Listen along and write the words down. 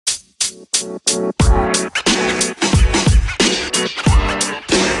There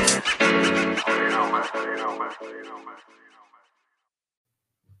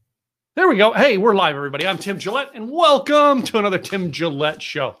we go. Hey, we're live, everybody. I'm Tim Gillette, and welcome to another Tim Gillette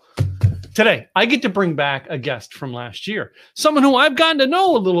Show. Today, I get to bring back a guest from last year, someone who I've gotten to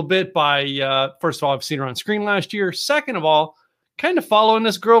know a little bit by, first of all, I've seen her on screen last year. Second of all, kind of following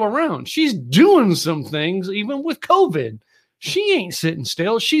this girl around. She's doing some things, even with COVID. She ain't sitting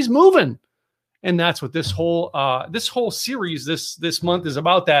still. She's moving. And that's what this whole series this month is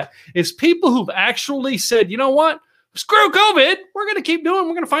about. That is people who've actually said, you know what? Screw COVID. We're going to keep doing.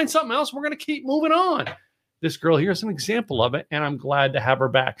 We're going to find something else. We're going to keep moving on. This girl here is an example of it, and I'm glad to have her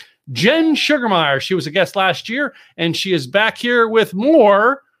back. Jen Sugarmeyer. She was a guest last year, and she is back here with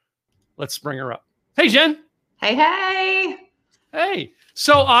more. Let's bring her up. Hey, Jen. Hey, hey. Hey.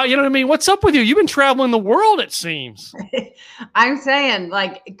 So, you know what I mean? What's up with you? You've been traveling the world, it seems. I'm saying,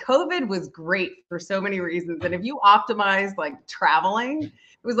 like, COVID was great for so many reasons. And if you optimize, like, traveling, it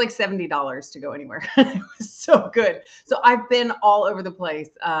was like $70 to go anywhere. It was so good. So I've been all over the place.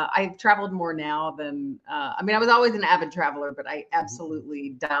 I've traveled more now than, I was always an avid traveler, but I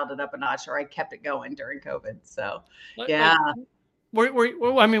absolutely dialed it up a notch, or I kept it going during COVID. So, yeah.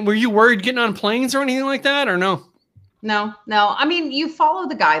 Were you worried getting on planes or anything like that, or no? No. I mean, you follow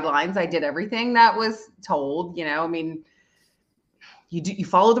the guidelines. I did everything that was told, you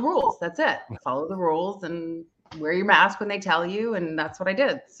follow the rules. That's it. Follow the rules and wear your mask when they tell you. And that's what I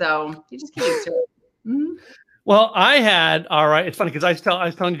did. So you just get used to it. Mm-hmm. Well, it's funny because I was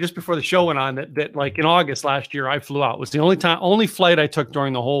telling you just before the show went on that like in August last year, I flew out. It was the only flight I took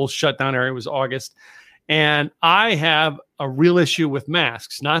during the whole shutdown area was August. And I have a real issue with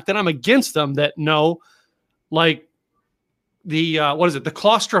masks. Not that I'm against them, like the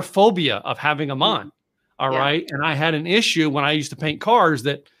claustrophobia of having them on. All right. And I had an issue when I used to paint cars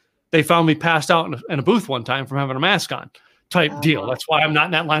that they found me passed out in a booth one time from having a mask on type deal. That's why I'm not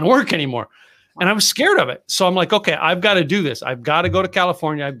in that line of work anymore. And I was scared of it. So I'm like, okay, I've got to do this. I've got to go to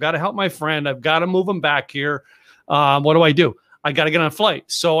California. I've got to help my friend. I've got to move him back here. What do I do? I got to get on a flight.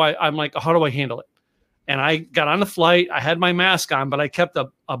 So I'm like, how do I handle it? And I got on the flight. I had my mask on, but I kept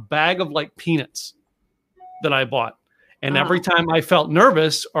a bag of like peanuts that I bought. And every time I felt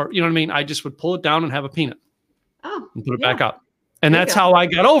nervous or, I just would pull it down and have a peanut and put it back up. And that's how I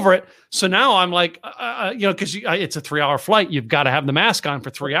got over it. So now I'm like, because it's a 3-hour flight. You've got to have the mask on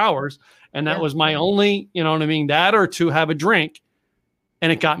for 3 hours. And that was my only, that or to have a drink.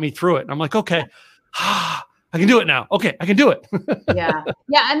 And it got me through it. And I'm like, okay, I can do it now. Okay, I can do it. Yeah.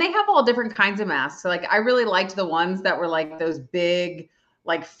 And they have all different kinds of masks. So like, I really liked the ones that were like those big,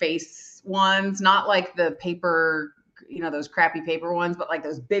 like face ones, not like the paper, those crappy paper ones, but like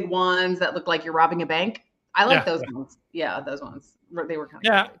those big ones that look like you're robbing a bank. I like those ones. Yeah, those ones. They were kind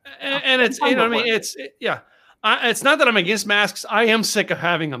of and it's it's not that I'm against masks. I am sick of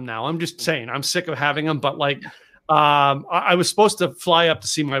having them now. I'm just saying I'm sick of having them. But like, I was supposed to fly up to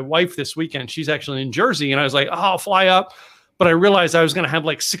see my wife this weekend. She's actually in Jersey, and I was like, I'll fly up. But I realized I was going to have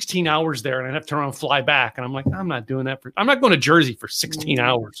like 16 hours there, and I'd have to turn around and fly back. And I'm like, I'm not doing that. I'm not going to Jersey for 16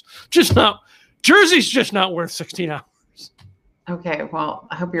 hours. Jersey's just not worth 16 hours. Okay, well,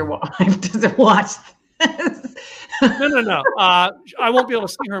 I hope your wife doesn't watch this. No. I won't be able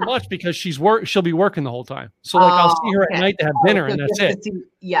to see her much because she'll be working the whole time. So like I'll see her at night to have dinner, and that's it.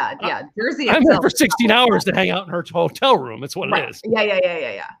 Jersey. I'm there for 16 hours to hang out in her hotel room. That's what it is.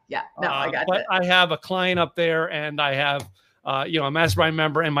 Yeah. No, I got it. I have a client up there, and I have a mastermind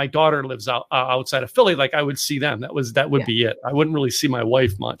member, and my daughter lives outside of Philly. Like I would see them. That would be it. I wouldn't really see my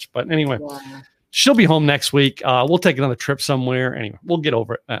wife much, but anyway. Yeah. She'll be home next week. We'll take another trip somewhere. Anyway, we'll get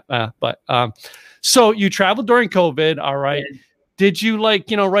over it. So you traveled during COVID. All right. Did you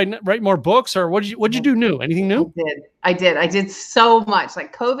write more books, or what'd you do new? Anything new? I did so much.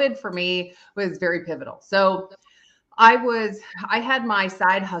 Like COVID for me was very pivotal. So I had my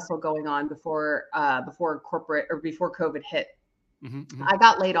side hustle going on before corporate or before COVID hit. Mm-hmm. I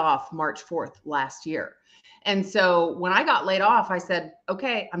got laid off March 4th last year. And so when I got laid off, I said,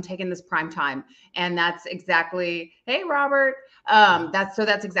 okay, I'm taking this prime time. And that's exactly, hey, Robert, that's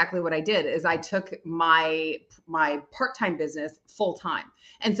exactly what I did is I took my part-time business full time.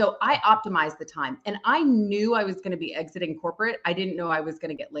 And so I optimized the time, and I knew I was going to be exiting corporate. I didn't know I was going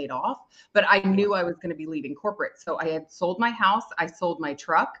to get laid off, but I knew I was going to be leaving corporate. So I had sold my house. I sold my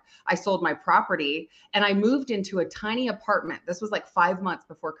truck. I sold my property, and I moved into a tiny apartment. This was like 5 months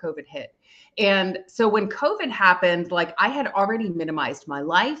before COVID hit. And so when COVID happened, like I had already minimized my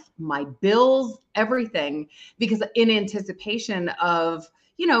life, my bills, everything, because in anticipation of,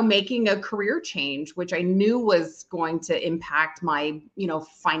 making a career change, which I knew was going to impact my,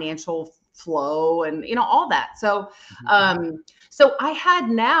 financial flow and, all that. So, so I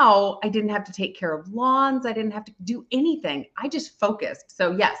didn't have to take care of lawns. I didn't have to do anything. I just focused.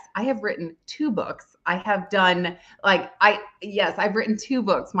 So yes, I have written 2 books. I have done I've written 2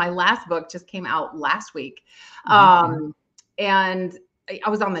 books. My last book just came out last week. And I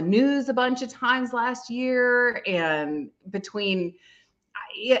was on the news a bunch of times last year, and it's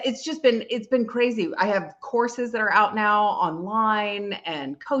been crazy. I have courses that are out now online,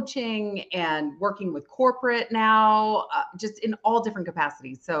 and coaching, and working with corporate now, just in all different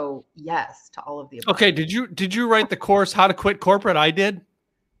capacities. So yes, to all of the above. Okay. Did you write the course, How to Quit Corporate? I did.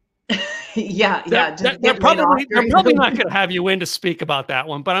 Yeah. They're probably not going to have you in to speak about that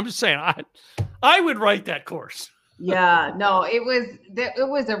one, but I'm just saying, I would write that course. Yeah, no, it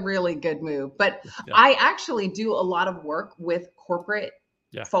was a really good move. But I actually do a lot of work with corporate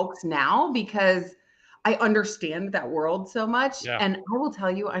folks now, because I understand that world so much. Yeah. And I will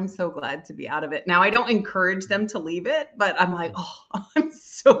tell you, I'm so glad to be out of it. Now, I don't encourage them to leave it, but I'm like, oh, I'm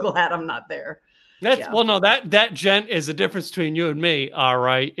so glad I'm not there. Well, no, that Jen is the difference between you and me. All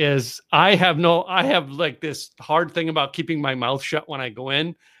right. Is I have like this hard thing about keeping my mouth shut when I go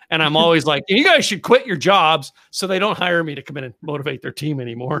in. And I'm always like, you guys should quit your jobs so they don't hire me to come in and motivate their team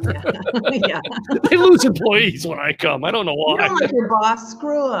anymore. Yeah. They lose employees when I come. I don't know why. You don't like your boss,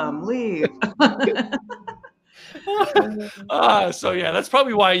 screw them, leave. So yeah, that's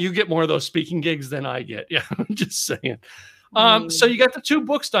probably why you get more of those speaking gigs than I get. Yeah, I'm just saying. So you got the 2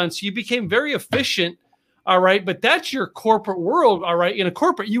 books done. So you became very efficient. All right. But that's your corporate world. All right. In a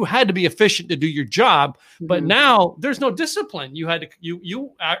corporate, you had to be efficient to do your job. But now there's no discipline. You had to,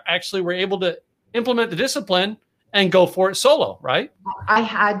 you actually were able to implement the discipline and go for it solo, right? I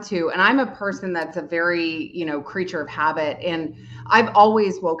had to. And I'm a person that's a very, creature of habit. And I've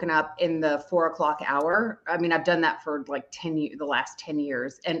always woken up in the 4 o'clock hour. I mean, I've done that for like the last 10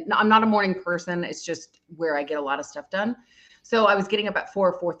 years. And I'm not a morning person. It's just where I get a lot of stuff done. So I was getting up at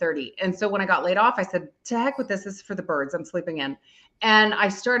 4:30. And so when I got laid off, I said, to heck with this. This is for the birds. I'm sleeping in. And I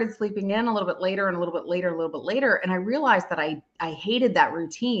started sleeping in a little bit later and a little bit later, a little bit later. And I realized that I hated that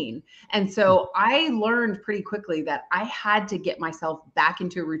routine. And so I learned pretty quickly that I had to get myself back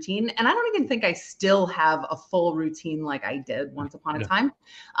into a routine. And I don't even think I still have a full routine like I did once upon a time.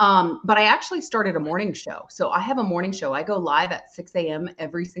 But I actually started a morning show. So I have a morning show. I go live at 6 a.m.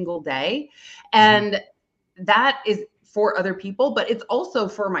 every single day. And that is for other people, but it's also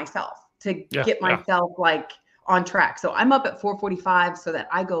for myself to get myself like on track. So I'm up at 4:45 so that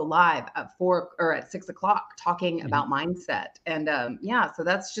I go live at 4 or at 6 o'clock talking about mindset. And so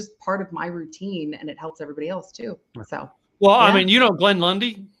that's just part of my routine, and it helps everybody else too. So, I mean, Glenn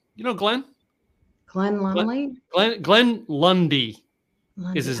Lundy, Glenn? Glenn Lundy? Glenn Lundy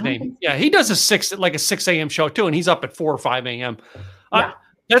is his name. Yeah. He does a 6 a.m. show too. And he's up at 4 or 5 a.m.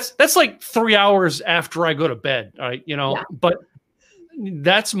 That's like 3 hours after I go to bed. Right. But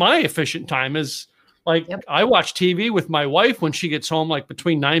that's my efficient time is like, I watch TV with my wife when she gets home, like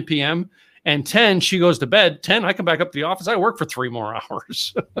between 9 p.m. and 10, she goes to bed. 10, I come back up to the office. I work for 3 more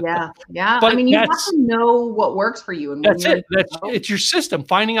hours. Yeah. But I mean, you have to know what works for you. And that's it. It's your system,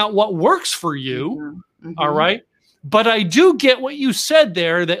 finding out what works for you. All right. But I do get what you said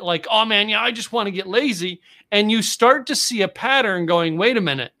there that like, oh man, I just want to get lazy. And you start to see a pattern going, wait a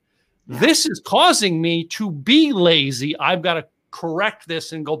minute, this is causing me to be lazy. I've got to correct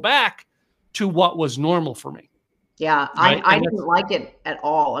this and go back to what was normal for me. Yeah, right? I didn't like it at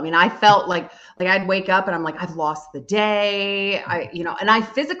all. I mean, I felt like I'd wake up and I'm like, I've lost the day. And I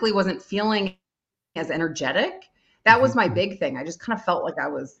physically wasn't feeling as energetic. That was my big thing. I just kind of felt like I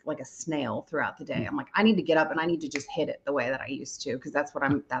was like a snail throughout the day. I'm like, I need to get up and I need to just hit it the way that I used to, because that's what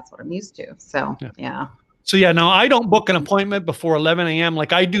I'm used to. So yeah. So now I don't book an appointment before 11 a.m.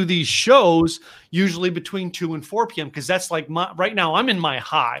 Like I do these shows usually between 2 and 4 p.m. because that's like right now I'm in my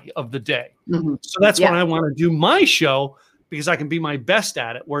high of the day. So that's when I want to do my show because I can be my best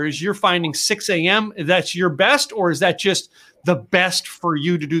at it. Whereas you're finding 6 a.m. that's your best, or is that just the best for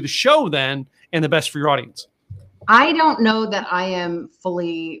you to do the show then and the best for your audience? I don't know that I am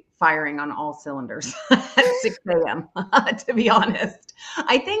fully firing on all cylinders at 6 a.m. To be honest.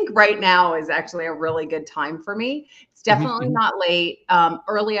 I think right now is actually a really good time for me. It's definitely not late.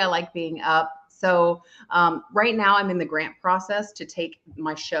 Early, I like being up. So right now I'm in the grant process to take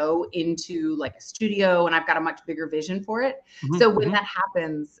my show into like a studio, and I've got a much bigger vision for it. So when that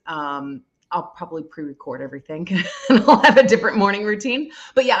happens, I'll probably pre-record everything and I'll have a different morning routine.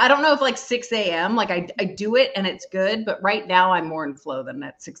 But yeah, I don't know if like 6 a.m., like I do it and it's good, but right now I'm more in flow than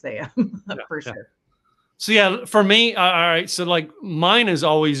at 6 a.m. for sure. So for me, all right. So like mine has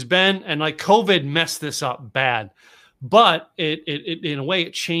always been, and like COVID messed this up bad, but it in a way,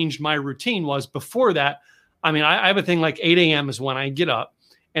 it changed my routine. Was before that, I mean, I have a thing like 8 a.m. is when I get up.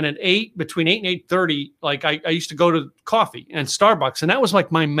 And at between 8 and 8:30, like I used to go to coffee and Starbucks, and that was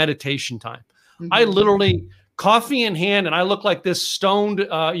like my meditation time. Mm-hmm. I literally coffee in hand, and I look like this stoned,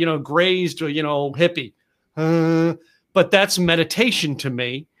 grazed, hippie. But that's meditation to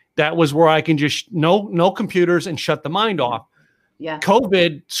me. That was where I can just no computers and shut the mind off. Yeah.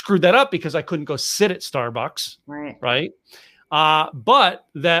 COVID screwed that up because I couldn't go sit at Starbucks. Right. But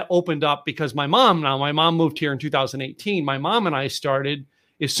that opened up because my mom moved here in 2018. My mom and I started,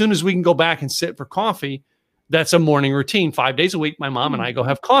 as soon as we can go back and sit for coffee, that's a morning routine. 5 days a week, my mom and I go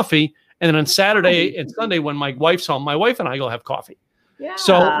have coffee. And then on Saturday and Sunday, when my wife's home, my wife and I go have coffee. Yeah.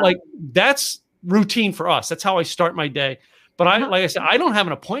 So like, that's routine for us. That's how I start my day. But like I said, I don't have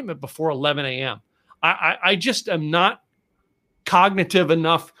an appointment before 11 a.m. I just am not cognitive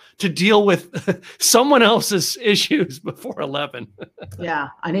enough to deal with someone else's issues before 11. Yeah.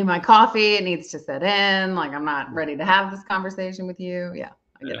 I need my coffee. It needs to set in. Like, I'm not ready to have this conversation with you. Yeah.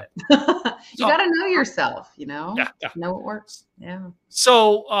 I get it. You got to know yourself, know what works. Yeah.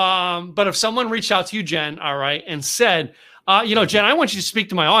 So, but if someone reached out to you, Jen, all right, and said, Jen, I want you to speak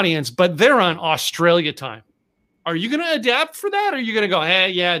to my audience, but they're on Australia time. Are you going to adapt for that? Or are you going to go, hey,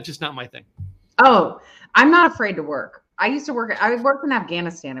 yeah, just not my thing? Oh, I'm not afraid to work. I worked in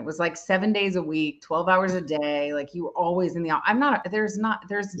Afghanistan. It was like 7 days a week, 12 hours a day. Like, you were always in the office.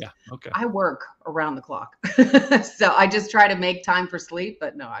 I work around the clock. So I just try to make time for sleep,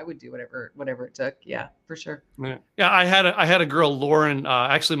 but no, I would do whatever it took. Yeah, for sure. Yeah. I had a girl, Lauren,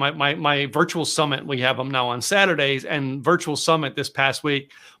 actually my virtual summit, we have them now on Saturdays, and virtual summit this past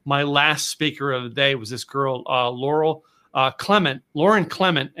week, my last speaker of the day was this girl, Lauren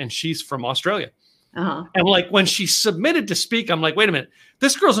Clement, and she's from Australia. Uh-huh. And like, when she submitted to speak, I'm like, wait a minute,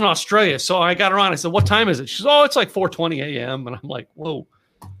 this girl's in Australia. So I got her on. I said, what time is it? She's, it's like 4:20 a.m. And I'm like, whoa,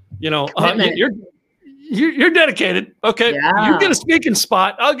 you're dedicated. Okay. Yeah. You get a speaking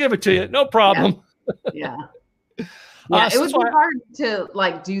spot. I'll give it to you. No problem. Yeah. Yeah. It would be hard to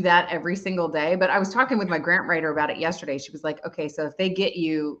like do that every single day. But I was talking with my grant writer about it yesterday. She was like, okay, so if they get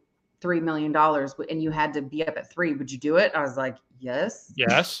you $3 million and you had to be up at 3, would you do it? I was like, yes.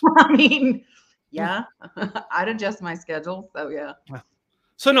 I mean, yeah, I'd adjust my schedule. So, yeah.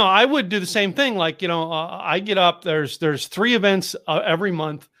 So, no, I would do the same thing. Like, I get up, there's 3 events every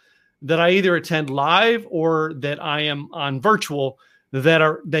month that I either attend live or that I am on virtual that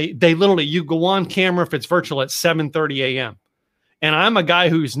are, they literally, you go on camera if it's virtual at 7:30 a.m. And I'm a guy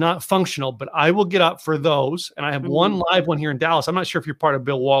who's not functional, but I will get up for those. And I have one live one here in Dallas. I'm not sure if you're part of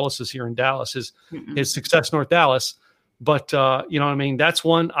Bill Wallace's here in Dallas, his Success North Dallas. But, you know what I mean? That's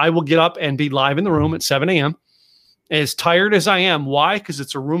one. I will get up and be live in the room at 7 a.m. As tired as I am. Why? Because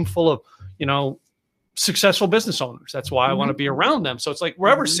it's a room full of, successful business owners. That's why I want to be around them. So it's like,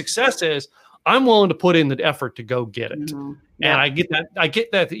 wherever success is, I'm willing to put in the effort to go get it. Yeah. And I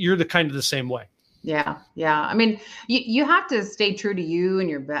get that you're the same way. Yeah. Yeah. I mean, you have to stay true to you and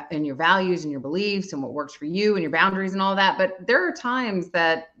your values and your beliefs and what works for you and your boundaries and all that. But there are times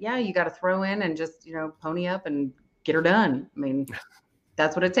that, you got to throw in and just, pony up and get her done. I mean,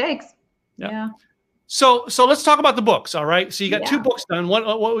 that's what it takes. Yeah. So let's talk about the books. All right. So you got 2 books done.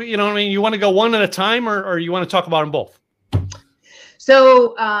 What, you know what I mean? You want to go one at a time or you want to talk about them both?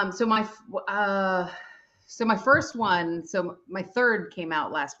 So my first one, my third came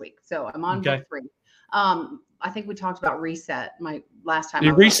out last week. So I'm on book 3. I think we talked about Reset my last time.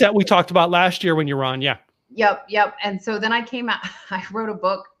 The Reset we talked about last year when you were on. Yeah. Yep. And so then I wrote a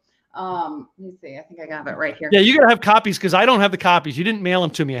book. Let me see. I think I got it right here. Yeah, you gotta have copies because I don't have the copies. You didn't mail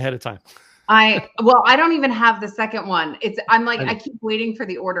them to me ahead of time. I don't even have the second one. I keep waiting for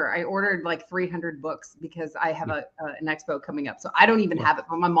the order. I ordered like 300 books because I have an expo coming up. So I don't even have it,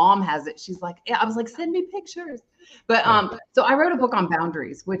 but my mom has it. She's like, I was like, send me pictures. But so I wrote a book on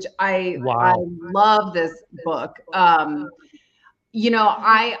boundaries, which I love this book. I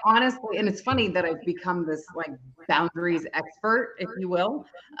honestly, and it's funny that I've become this like boundaries expert, if you will.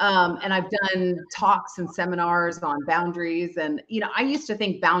 And I've done talks and seminars on boundaries. And, I used to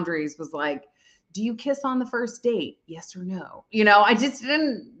think boundaries was like, do you kiss on the first date? Yes or no? I just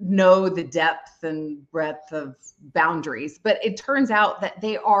didn't know the depth and breadth of boundaries, but it turns out that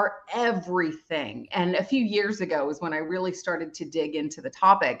they are everything. And a few years ago is when I really started to dig into the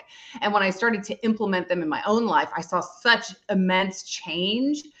topic. And when I started to implement them in my own life, I saw such immense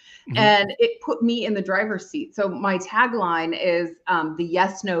change. And it put me in the driver's seat. So my tagline is the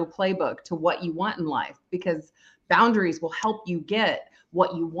yes-no playbook to what you want in life, because boundaries will help you get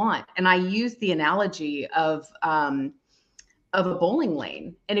what you want. And I use the analogy of of a bowling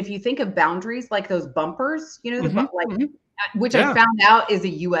lane. And if you think of boundaries like those bumpers, you know, which I found out is a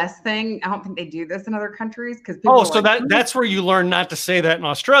US thing. I don't think they do this in other countries because people so that's where you learn not to say that in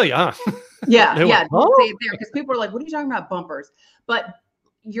Australia, huh? Yeah. Don't say it there because people are like, what are you talking about bumpers? But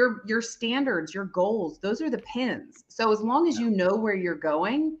your standards, your goals, those are the pins. So as long as you know where you're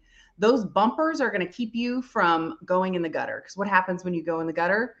going, those bumpers are going to keep you from going in the gutter. Because what happens when you go in the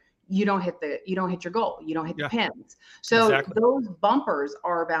gutter? You don't hit your goal. You don't hit the pins. So those bumpers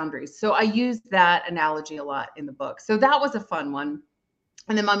are boundaries. So I used that analogy a lot in the book. So that was a fun one.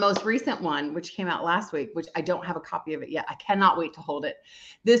 And then my most recent one, which came out last week, which I don't have a copy of it yet. I cannot wait to hold it.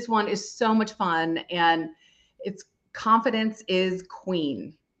 This one is so much fun. And it's Confidence is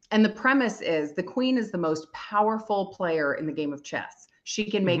Queen. And the premise is the queen is the most powerful player in the game of chess.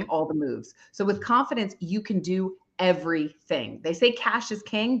 She can make all the moves. So with confidence, you can do everything. They say cash is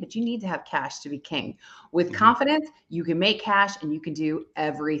king, but you need to have cash to be king. With confidence, you can make cash and you can do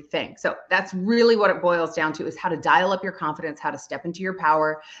everything. So that's really what it boils down to, is how to dial up your confidence, how to step into your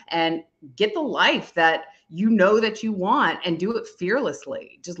power and get the life that you know that you want and do it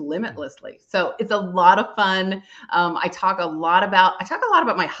fearlessly, just limitlessly. So it's a lot of fun. I talk a lot about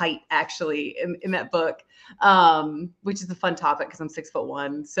my height actually in that book, which is a fun topic because I'm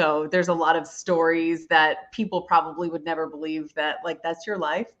 6'1". So there's a lot of stories that people probably would never believe that like that's your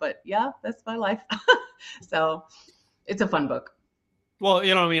life, but yeah, that's my life. So it's a fun book. Well,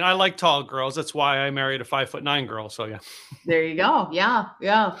 you know what I mean? I like tall girls. That's why I married a 5'9" girl. So yeah. There you go. Yeah.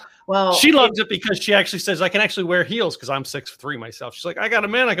 Yeah. Well, she loves it because she actually says I can actually wear heels because I'm 6'3" myself. She's like, I got a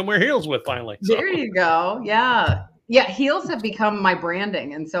man I can wear heels with finally. So. There you go. Yeah. Yeah. Heels have become my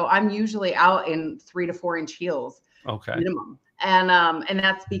branding. And so I'm usually out in 3 to 4 inch heels. Okay. Minimum. And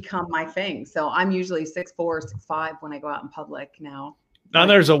that's become my thing. So I'm usually 6'4", 6'5" when I go out in public now. Now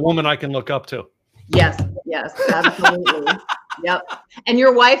there's a woman I can look up to. Yes. Yes, absolutely. Yep. And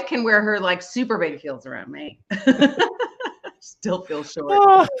your wife can wear her like super big heels around me. Still feel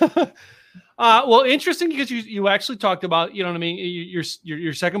short. Well, interesting because you actually talked about, you know what I mean?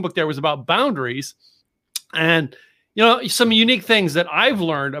 Your second book there was about boundaries and, you know, some unique things that I've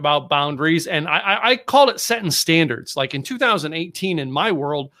learned about boundaries. And I called it setting standards. Like in 2018 in my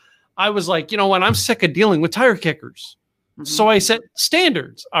world, I was like, you know what? I'm sick of dealing with tire kickers. So I set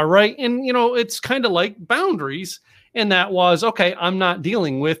standards. All right. And, you know, it's kind of like boundaries. And that was, okay, I'm not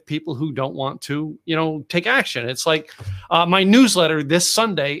dealing with people who don't want to, you know, take action. It's like my newsletter this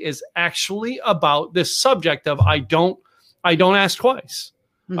Sunday is actually about this subject of I don't ask twice.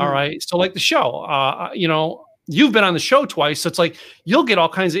 All right. So like the show, you know, you've been on the show twice. So it's like you'll get all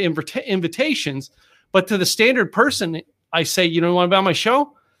kinds of invitations. But to the standard person, I say, you know, want to be on my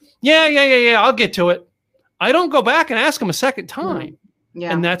show? Yeah. I'll get to it. I don't go back and ask them a second time.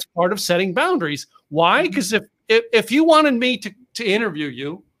 Yeah. And that's part of setting boundaries. Why? Because if you wanted me to interview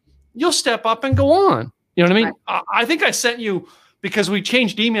you, you'll step up and go on. You know what I mean? Right. I think I sent you, because we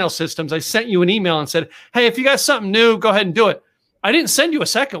changed email systems, I sent you an email and said, hey, if you got something new, go ahead and do it. I didn't send you a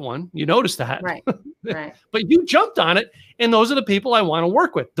second one. You noticed that. Right. Right. But you jumped on it. And those are the people I want to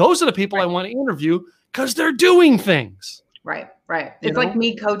work with. Those are the people I want to interview because they're doing things. Right. Right. It's like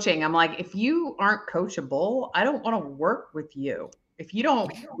me coaching. I'm like, if you aren't coachable, I don't want to work with you. If you don't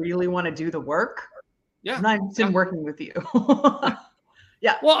really want to do the work, I'm not interested in working with you.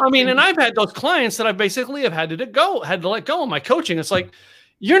 Yeah. Well, I mean, and I've had those clients that I basically have had to let go of my coaching. It's like,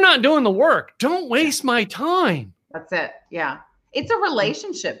 you're not doing the work. Don't waste my time. That's it. Yeah. It's a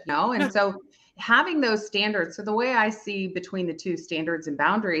relationship, you know? And so having those standards. So the way I see between the two, standards and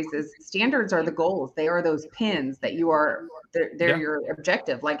boundaries, is standards are the goals. They are those pins that they're your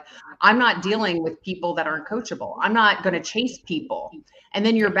objective. Like, I'm not dealing with people that aren't coachable. I'm not going to chase people. And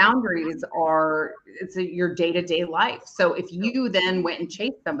then your boundaries are, your day-to-day life. So if you then went and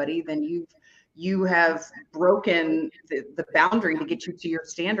chased somebody, then you have broken the boundary to get you to your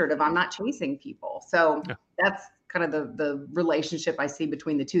standard of I'm not chasing people. So that's kind of the relationship I see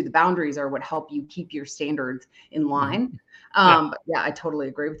between the two. The boundaries are what help you keep your standards in line. But yeah, I totally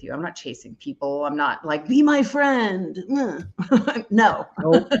agree with you. I'm not chasing people. I'm not like, be my friend. No.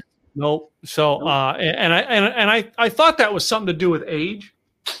 Nope. So, and I thought that was something to do with age.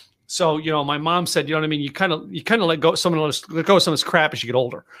 So, you know, my mom said, you know what I mean? You kind of let go of some of this crap as you get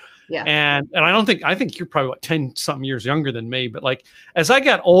older. Yeah. And I think you're probably 10 something years younger than me, but like, as I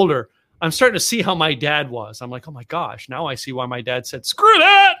got older, I'm starting to see how my dad was. I'm like, oh my gosh, now I see why my dad said, screw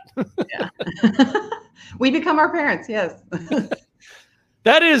that. Yeah. We become our parents. Yes.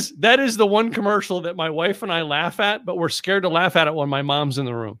 That is the one commercial that my wife and I laugh at, but we're scared to laugh at it when my mom's in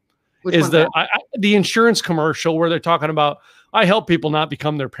the room. Which is the insurance commercial where they're talking about, I help people not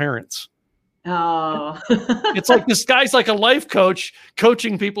become their parents. Oh, It's like this guy's like a life coach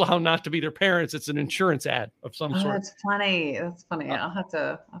coaching people how not to be their parents. It's an insurance ad of some sort. That's funny. That's funny. I'll have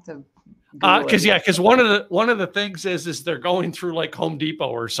to Google Because it. because one of the things is they're going through like Home Depot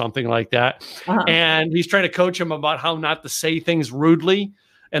or something like that, Uh-huh. and he's trying to coach him about how not to say things rudely.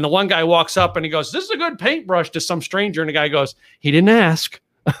 And the one guy walks up and he goes, "This is a good paintbrush," to some stranger, and the guy goes, "He didn't ask."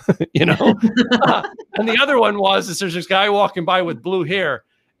 And the other one is there's this guy walking by with blue hair,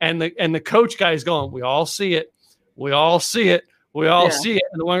 and the coach guy is going, "We all see it, we all see it, we all see it,"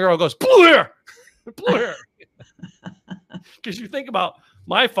 and the one girl goes, "Blue hair, blue hair," because you think about.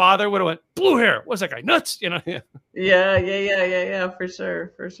 My father would have went, "Blue hair. What's that guy? Nuts?" Yeah, for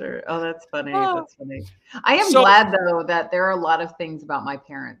sure. Oh, that's funny. That's funny. I am glad though that there are a lot of things about my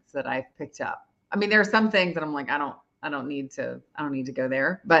parents that I've picked up. I mean, there are some things that I'm like, I don't need to go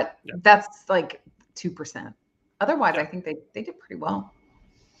there, but that's like 2%. Otherwise, I think they did pretty well.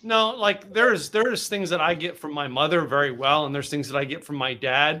 No, like there's things that I get from my mother very well, and there's things that I get from my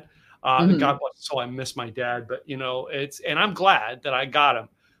dad. God bless. So I miss my dad, but and I'm glad that I got him.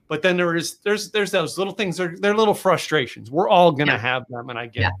 But then there's those little things. They're little frustrations. We're all gonna have them, and I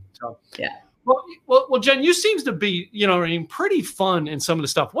get it. So Well, Jen, you seems to be pretty fun in some of the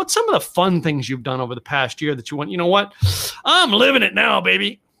stuff. What's some of the fun things you've done over the past year that you want? You know what? I'm living it now,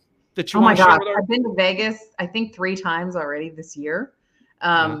 baby. That you oh want my to share gosh, with our- I've been to Vegas, I think 3 times already this year.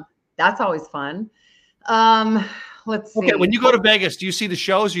 That's always fun. Let's see. Okay, when you go to Vegas, do you see the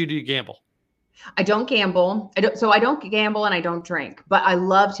shows or do you gamble? I don't gamble. I don't gamble and I don't drink, but I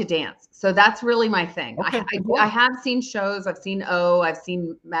love to dance. So that's really my thing. Okay, I have seen shows. I've seen I've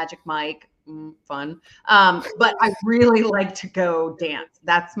seen Magic Mike. Fun. But I really like to go dance.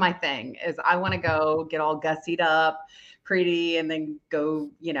 That's my thing. Is I want to go get all gussied up, pretty, and then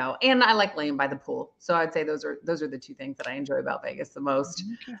go, and I like laying by the pool. So I'd say those are the 2 things that I enjoy about Vegas the most.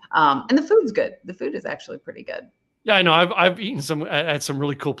 Okay. And the food's good. The food is actually pretty good. Yeah, I know. I've eaten at some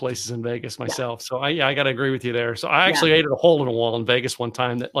really cool places in Vegas myself. So I got to agree with you there. So I actually ate at a hole in a wall in Vegas one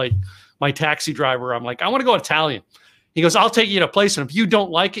time that like my taxi driver, I'm like, I want to go Italian. He goes, "I'll take you to a place. And if you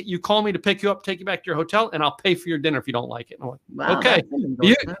don't like it, you call me to pick you up, take you back to your hotel, and I'll pay for your dinner if you don't like it." And I'm like, wow, okay,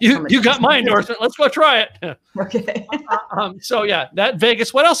 you got my endorsement. Let's go try it. Okay. So yeah, that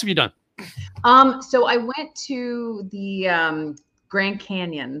Vegas. What else have you done? So I went to the Grand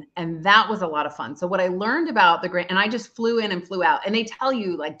Canyon, and that was a lot of fun. So what I learned about the Grand, and I just flew in and flew out, and they tell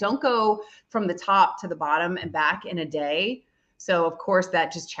you like, don't go from the top to the bottom and back in a day. So of course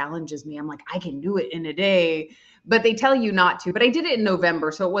that just challenges me. I'm like, I can do it in a day, but they tell you not to. But I did it in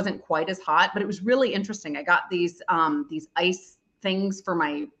November, so it wasn't quite as hot, but it was really interesting. I got these ice things for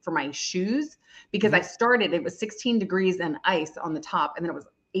my shoes because I started, it was 16 degrees and ice on the top, and then it was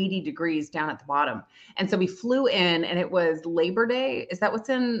 80 degrees down at the bottom. And so we flew in, and it was Labor Day. Is that what's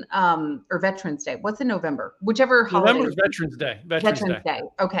in, or Veterans Day? What's in November? Whichever holiday. November is Veterans Day. Veterans Day.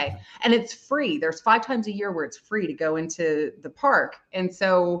 Okay. And it's free. There's 5 times a year where it's free to go into the park. And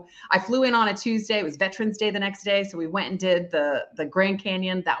so I flew in on a Tuesday. It was Veterans Day the next day. So we went and did the Grand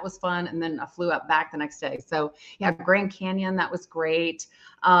Canyon. That was fun. And then I flew up back the next day. So yeah, Grand Canyon, that was great.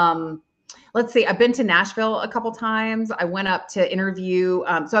 Let's see. I've been to Nashville a couple times. I went up to interview.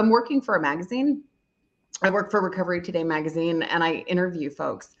 So I'm working for a magazine. I work for Recovery Today magazine, and I interview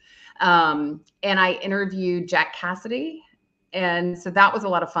folks. And I interviewed Jack Cassidy, and so that was a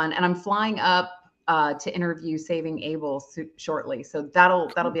lot of fun. And I'm flying up to interview Saving Abel shortly, so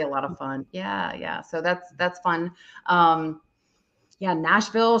that'll be a lot of fun. Yeah. So that's fun.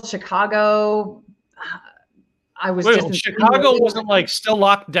 Nashville, Chicago. Chicago wasn't like still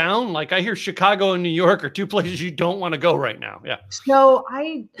locked down. Like I hear Chicago and New York are 2 places you don't want to go right now. Yeah. So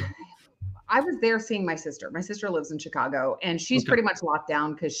I was there seeing my sister. My sister lives in Chicago, and she's pretty much locked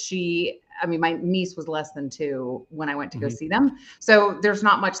down because my niece was less than 2 when I went to go see them. So there's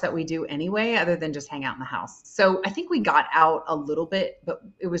not much that we do anyway, other than just hang out in the house. So I think we got out a little bit, but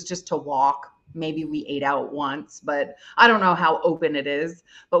it was just to walk. Maybe we ate out once, but I don't know how open it is,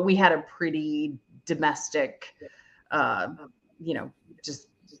 but we had a pretty domestic, just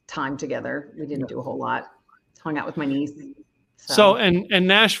time together. We didn't do a whole lot. Hung out with my niece. So and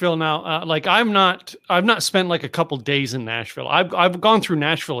Nashville now, like I've not spent like a couple days in Nashville. I've gone through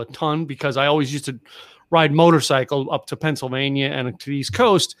Nashville a ton because I always used to ride motorcycle up to Pennsylvania and to the East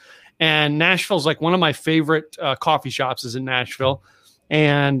Coast. And Nashville's like one of my favorite coffee shops is in Nashville.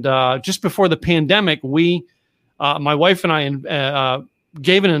 And just before the pandemic, my wife and I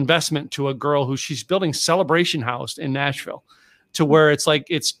gave an investment to a girl who she's building Celebration House in Nashville, to where it's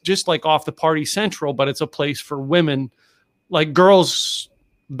just like off the Party Central, but it's a place for women, like girls,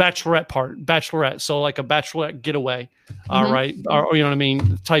 bachelorette. So like a bachelorette getaway, right? Or you know what I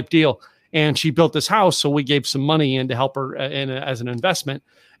mean, type deal. and she built this house. So we gave some money in to help her as an investment.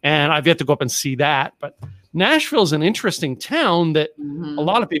 And I've yet to go up and see that. But Nashville is an interesting town that a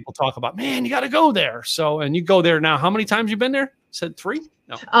lot of people talk about. Man, you got to go there. So, and you go there now. How many times you been there? Said 3?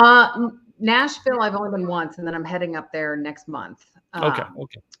 No. Nashville, I've only been once, and then I'm heading up there next month. Okay.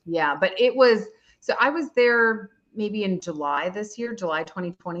 Yeah, but I was there maybe in July this year, July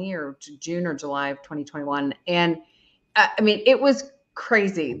 2020, or June or July of 2021. And I mean, it was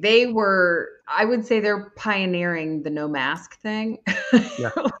crazy. I would say they're pioneering the no mask thing. Yeah.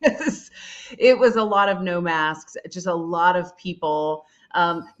 It was a lot of no masks, just a lot of people.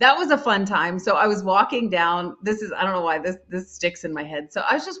 That was a fun time. So I was walking down, I don't know why this sticks in my head. So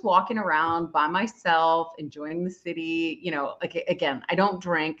I was just walking around by myself, enjoying the city. Like, again, I don't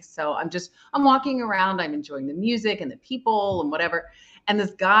drink. So I'm walking around, I'm enjoying the music and the people and whatever. And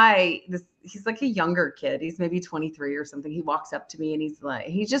this guy, he's like a younger kid. He's maybe 23 or something. He walks up to me and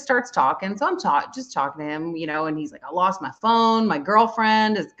he just starts talking. So I'm just talking to him, and he's like, I lost my phone. My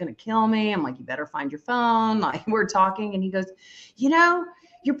girlfriend is going to kill me. I'm like, you better find your phone. Like, we're talking. And he goes,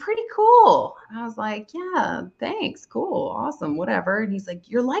 you're pretty cool. And I was like, yeah, thanks. Cool. Awesome. Whatever. And he's like,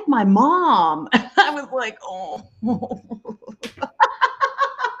 you're like my mom. And I was like, oh.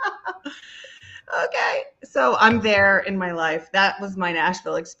 Okay. So I'm there in my life. That was my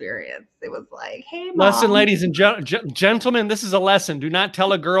Nashville experience. It was like, hey, Mom. Lesson, ladies and gentlemen, this is a lesson. Do not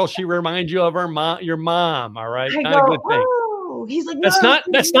tell a girl she reminds you of your mom. All right. Not a good thing. Oh, he's like, that's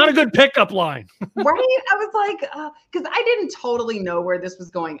not a good pickup line. Right. I was like, because I didn't totally know where this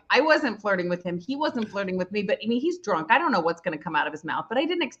was going. I wasn't flirting with him. He wasn't flirting with me, but I mean, he's drunk. I don't know what's going to come out of his mouth, but I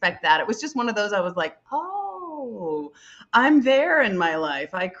didn't expect that. It was just one of those, I was like, oh, I'm there in my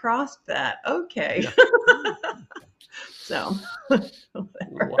life. I crossed that. Okay. Yeah. So, wow.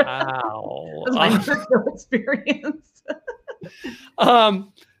 That was my Nashville experience.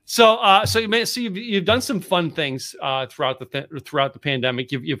 So you've done some fun things throughout the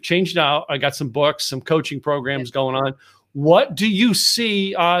pandemic. You've changed out. I got some books, some coaching programs going on. What do you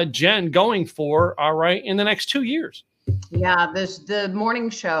see, Jen, going for? All right, in the next 2 years? Yeah, the morning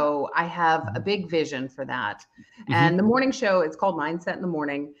show. I have a big vision for that, and the morning show. It's called Mindset in the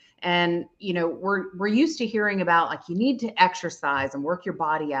Morning. And, we're used to hearing about, like, you need to exercise and work your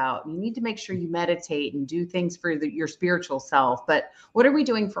body out. You need to make sure you meditate and do things for your spiritual self. But what are we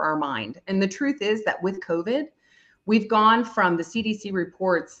doing for our mind? And the truth is that with COVID, we've gone from the CDC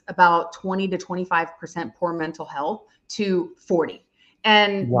reports about 20 to 25% poor mental health to 40.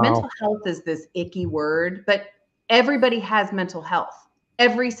 And mental health is this icky word, but everybody has mental health.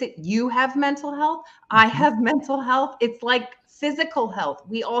 You have mental health. I have mental health. It's like physical health.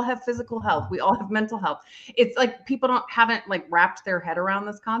 We all have physical health. We all have mental health. It's like people haven't like wrapped their head around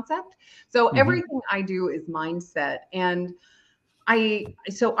this concept. So everything I do is mindset. And I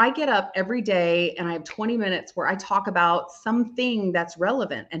get up every day and I have 20 minutes where I talk about something that's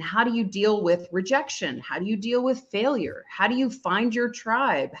relevant. And how do you deal with rejection? How do you deal with failure? How do you find your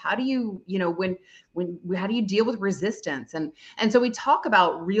tribe? How do you, how do you deal with resistance? And so we talk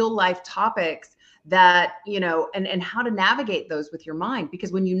about real life topics that, and how to navigate those with your mind,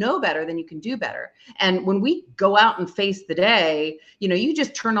 because when you know better, then you can do better. And when we go out and face the day, you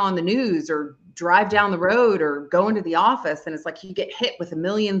just turn on the news or drive down the road or go into the office, and it's like you get hit with a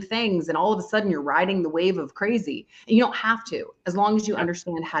million things, and all of a sudden you're riding the wave of crazy. And you don't have to, as long as you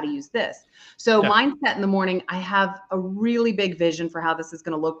understand how to use this. So Mindset in the Morning, I have a really big vision for how this is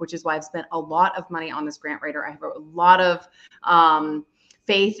going to look, which is why I've spent a lot of money on this grant writer. I have a lot of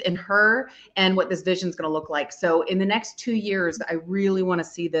faith in her and what this vision is going to look like. So in the next 2 years, I really want to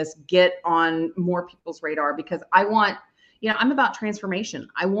see this get on more people's radar, because I want, I'm about transformation.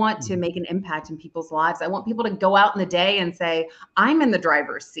 I want to make an impact in people's lives. I want people to go out in the day and say, I'm in the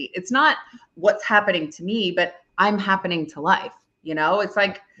driver's seat. It's not what's happening to me, but I'm happening to life. It's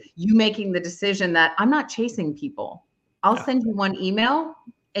like you making the decision that I'm not chasing people. I'll send you one email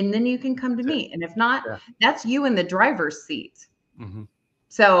and then you can come to me. And if not, that's you in the driver's seat. Mm-hmm.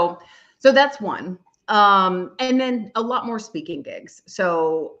 So that's one. And then a lot more speaking gigs.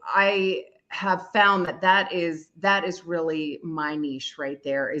 So I have found that is really my niche right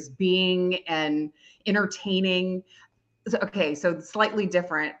there, is being and entertaining. Okay, so slightly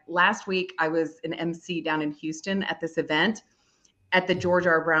different. Last week, I was an MC down in Houston at this event at the George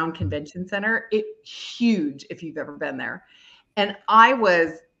R. Brown Convention Center. Huge if you've ever been there. And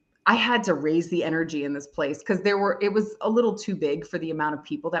I had to raise the energy in this place because it was a little too big for the amount of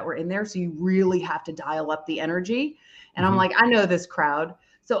people that were in there. So you really have to dial up the energy. And I'm like, I know this crowd.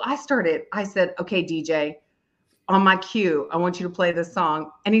 So I said, okay, DJ, on my cue, I want you to play this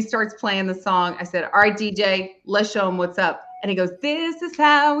song. And he starts playing the song. I said, all right, DJ, let's show him what's up. And he goes, this is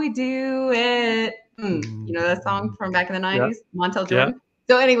how we do it. You know that song from back in the 90s, Montel Jordan?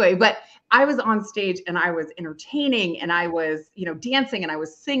 So anyway, but I was on stage and I was entertaining and I was, you know, dancing and I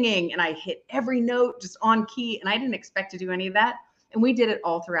was singing and I hit every note just on key. And I didn't expect to do any of that. And we did it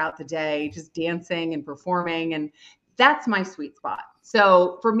all throughout the day, just dancing and performing. And that's my sweet spot.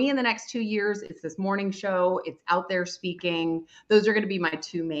 So for me in the next 2 years, it's this morning show. It's out there speaking. Those are going to be my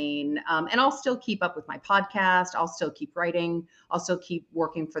two main. And I'll still keep up with my podcast. I'll still keep writing. I'll still keep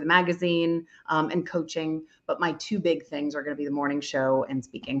working for the magazine and coaching. But my two big things are going to be the morning show and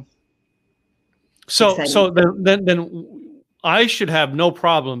speaking. So then I should have no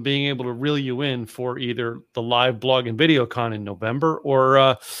problem being able to reel you in for either the live blog and video con in November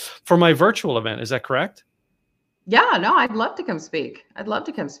or for my virtual event. Is that correct? Yeah, no, I'd love to come speak.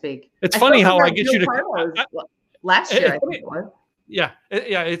 It's funny how I get you to last year. I think it was. Yeah.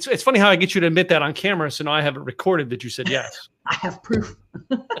 It's funny how I get you to admit that on camera. So now I have it recorded that you said yes. I have proof.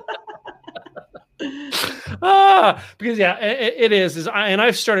 Because it is. And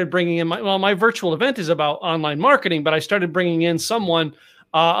I've started bringing in my virtual event is about online marketing, but I started bringing in someone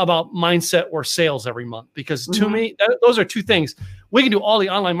about mindset or sales every month, because to me, those are two things. We can do all the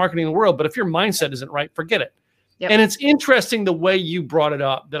online marketing in the world, but if your mindset isn't right, forget it. Yep. And it's interesting the way you brought it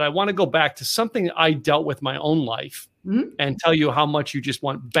up, that I want to go back to something that I dealt with my own life and tell you how much you just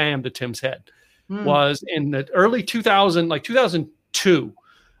went bam to Tim's head. Was in the early 2002,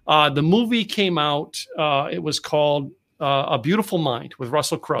 the movie came out. It was called A Beautiful Mind with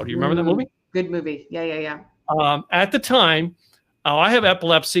Russell Crowe. Do you remember that movie? Good movie. Yeah. At the time, I have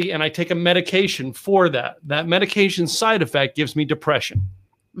epilepsy and I take a medication for that. That medication side effect gives me depression.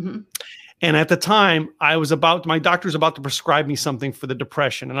 And at the time, my doctor's about to prescribe me something for the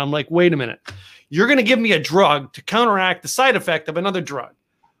depression. And I'm like, wait a minute, you're going to give me a drug to counteract the side effect of another drug.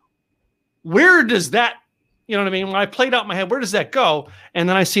 Where does that, you know what I mean? When I played out in my head, where does that go? And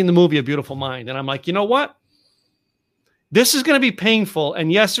then I seen the movie A Beautiful Mind. And I'm like, you know what? This is going to be painful.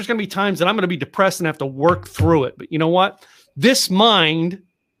 And yes, there's going to be times that I'm going to be depressed and have to work through it. But you know what? This mind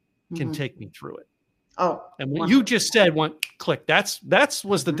can take me through it. Oh, and what you just said went click. That's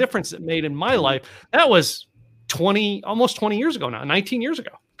was the difference it made in my life. That was almost 20 years ago now, 19 years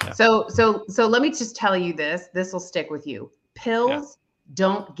ago. Yeah. So let me just tell you this. This will stick with you. Pills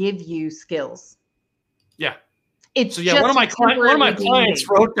don't give you skills. Yeah. It's one of my clients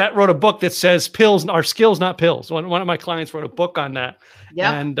wrote a book that says pills are skills, not pills. One of my clients wrote a book on that.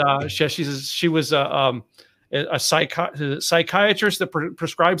 Yeah. And she was a psychiatrist that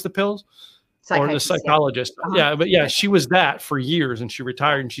prescribes the pills. Or the psychologist. Yeah. She was that for years and she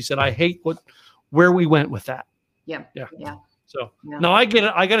retired and she said, I hate where we went with that. Yeah. So now I get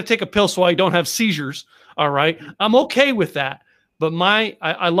it. I got to take a pill so I don't have seizures. All right. I'm okay with that. But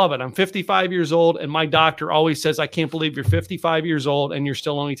I love it. I'm 55 years old and my doctor always says, I can't believe you're 55 years old and you're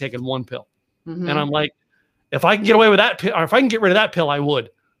still only taking one pill. And I'm like, if I can get away with that pill, or if I can get rid of that pill, I would.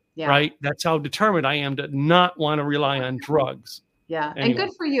 Yeah. Right. That's how determined I am to not want to rely on drugs. Yeah. Anyway. And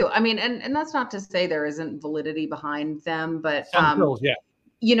good for you. I mean, and that's not to say there isn't validity behind them, but,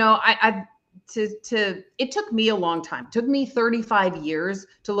 you know, it took me a long time. It took me 35 years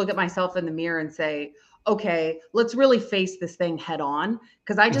to look at myself in the mirror and say, okay, let's really face this thing head on.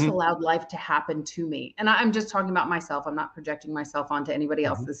 Cause I just allowed life to happen to me. And I'm just talking about myself. I'm not projecting myself onto anybody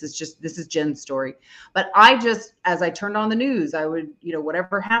else. This is Jen's story. But as I turned on the news, I would, you know,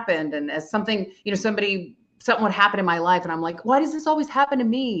 whatever happened. And as something, you know, something would happen in my life. And I'm like, why does this always happen to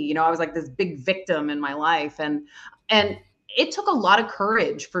me? You know, I was like this big victim in my life. And it took a lot of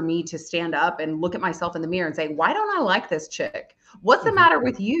courage for me to stand up and look at myself in the mirror and say, why don't I like this chick? What's the matter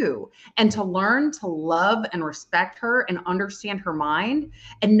with you? And to learn to love and respect her and understand her mind.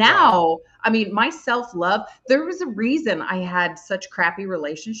 And now, I mean, my self-love, there was a reason I had such crappy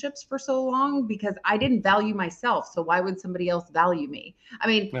relationships for so long, because I didn't value myself. So why would somebody else value me? I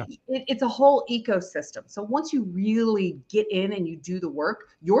mean, it's a whole ecosystem. So once you really get in and you do the work,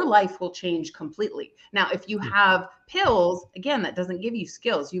 your life will change completely. Now, if you have pills, again, that doesn't give you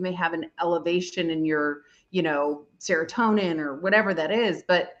skills. You may have an elevation in your, you know, serotonin or whatever that is,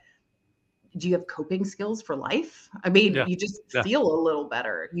 but do you have coping skills for life? I mean, you just feel a little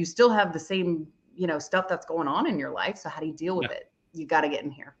better. You still have the same, you know, stuff that's going on in your life. So how do you deal with it? You got to get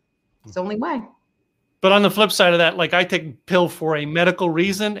in here. It's the only way. But on the flip side of that, like I take a pill for a medical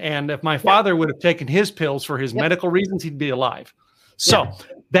reason. And if my father would have taken his pills for his medical reasons, he'd be alive. So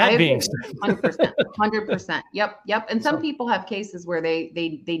that being said, 100%. Yep. And some people have cases where they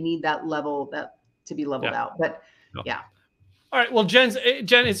need that level to be leveled out. But All right. Well, Jen,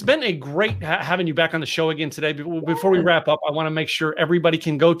 it's been a great having you back on the show again today. Before we wrap up, I want to make sure everybody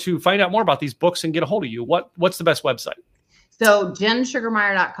can go to find out more about these books and get a hold of you. What's the best website? So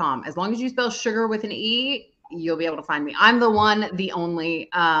JenSugarMeyer.com. As long as you spell sugar with an E, you'll be able to find me. I'm the only.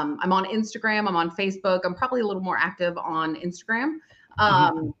 I'm on Instagram. I'm on Facebook. I'm probably a little more active on Instagram.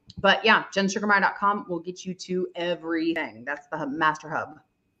 But yeah, JenSugarMeyer.com will get you to everything. That's the master hub.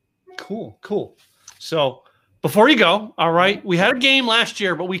 Cool. So before you go, all right, we had a game last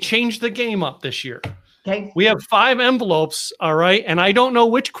year, but we changed the game up this year. Okay. We have 5 envelopes, all right, and I don't know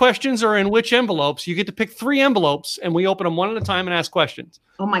which questions are in which envelopes. You get to pick 3 envelopes, and we open them one at a time and ask questions.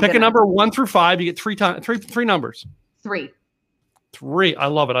 Oh my! Pick a number 1 through 5. You get three numbers. 3. 3. I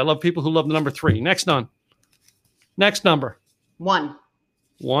love it. I love people who love the number 3. Next number. 1.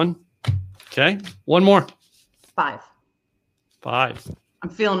 1. Okay. One more. 5. 5. I'm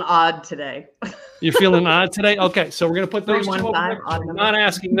feeling odd today. You're feeling odd today? Okay, so we're going to put those 3, 1, 5, odd number. Not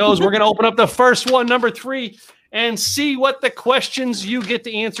asking those. We're going to open up the first one, number 3, and see what the questions you get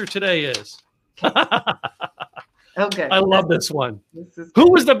to answer today is. Okay. I love this one.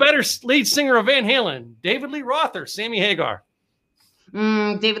 Who was the better lead singer of Van Halen? David Lee Roth or Sammy Hagar?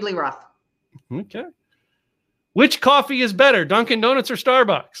 David Lee Roth. Okay. Which coffee is better, Dunkin' Donuts or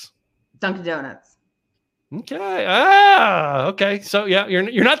Starbucks? Dunkin' Donuts. Okay. Okay. So yeah,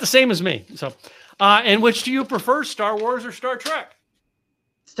 you're not the same as me. So, and which do you prefer, Star Wars or Star Trek?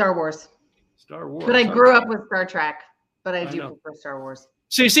 Star Wars. Star Wars. But I grew up with Star Trek, but I do know. prefer Star Wars.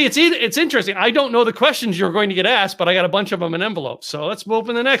 So you see, it's interesting. I don't know the questions you're going to get asked, but I got a bunch of them in envelopes. So let's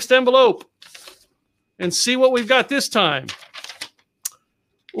open the next envelope and see what we've got this time.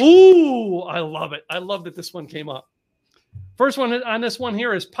 Ooh, I love it. I love that this one came up. First one on this one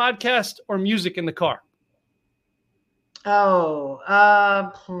here is podcast or music in the car. Oh,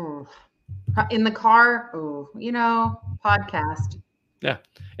 in the car. Oh, podcast. Yeah,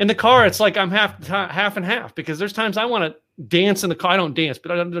 in the car, it's like I'm half and half because there's times I want to dance in the car. I don't dance,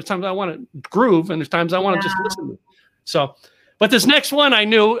 but there's times I want to groove, and there's times I want to just listen to it. So, but this next one, I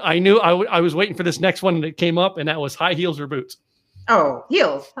knew I was waiting for this next one, and it came up, and that was high heels or boots. Oh,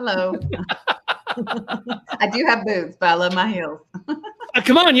 heels. Hello. I do have boots, but I love my heels.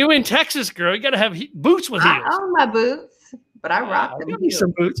 Come on, you in Texas, girl. You got to have boots with heels. I own my boots, but I rock them. Give me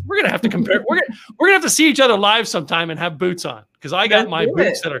some boots. We're gonna have to compare. We're gonna have to see each other live sometime and have boots on because I got my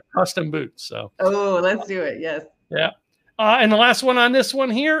boots that are custom boots. So. Oh, let's do it. Yes. Yeah. And the last one on this one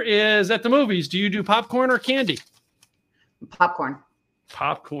here is at the movies. Do you do popcorn or candy? Popcorn.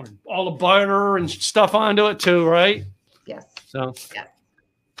 Popcorn. All the butter and stuff onto it too, right? Yes. So. Yes.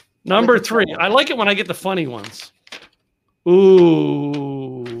 Number 3. I like it when I get the funny ones.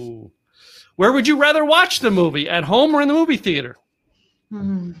 Ooh. Where would you rather watch the movie? At home or in the movie theater?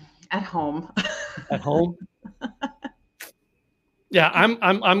 At home. At home? Yeah, I'm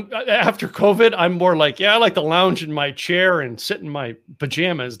after COVID, I'm more like, I like to lounge in my chair and sit in my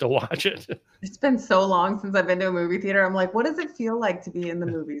pajamas to watch it. It's been so long since I've been to a movie theater. I'm like, what does it feel like to be in the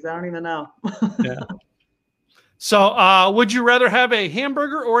movies? I don't even know. Yeah. So, would you rather have a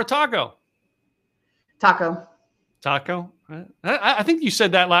hamburger or a taco? Taco. Taco. I think you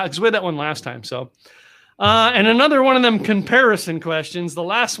said that last because we had that one last time. So, and another one of them comparison questions. The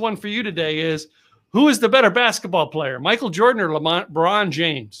last one for you today is: who is the better basketball player, Michael Jordan or LeBron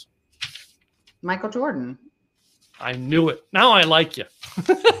James? Michael Jordan. I knew it. Now I like you.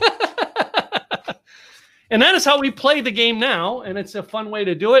 And that is how we play the game now, and it's a fun way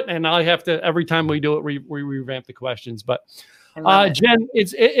to do it. And I have to every time we do it, we revamp the questions. But Jen,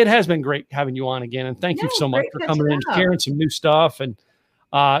 it has been great having you on again, and thank you so much for coming in, sharing some new stuff. And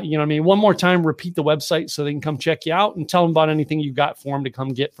one more time, repeat the website so they can come check you out and tell them about anything you got for them to come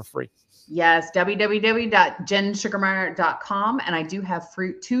get for free. Yes, www.jensugarmeyer.com, and I do have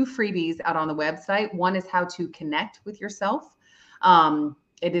 2 freebies out on the website. One is how to connect with yourself.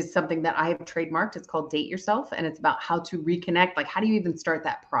 It is something that I have trademarked. It's called Date Yourself, and it's about how to reconnect. Like, how do you even start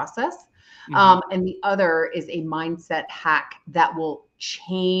that process? And the other is a mindset hack that will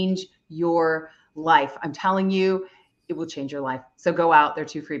change your life. I'm telling you, it will change your life. So go out. They're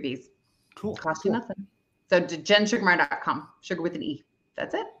 2 freebies. Cool. Cost you nothing. So to JenSugarMeyer.com, sugar with an E.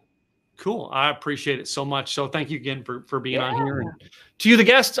 That's it. Cool. I appreciate it so much. So thank you again for being on here. And to you, the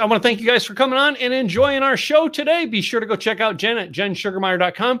guests, I want to thank you guys for coming on and enjoying our show today. Be sure to go check out Jen at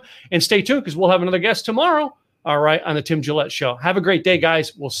JenSugarMeyer.com and stay tuned because we'll have another guest tomorrow. All right. On the Tim Gillette Show. Have a great day,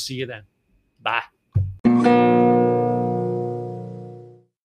 guys. We'll see you then. Bye.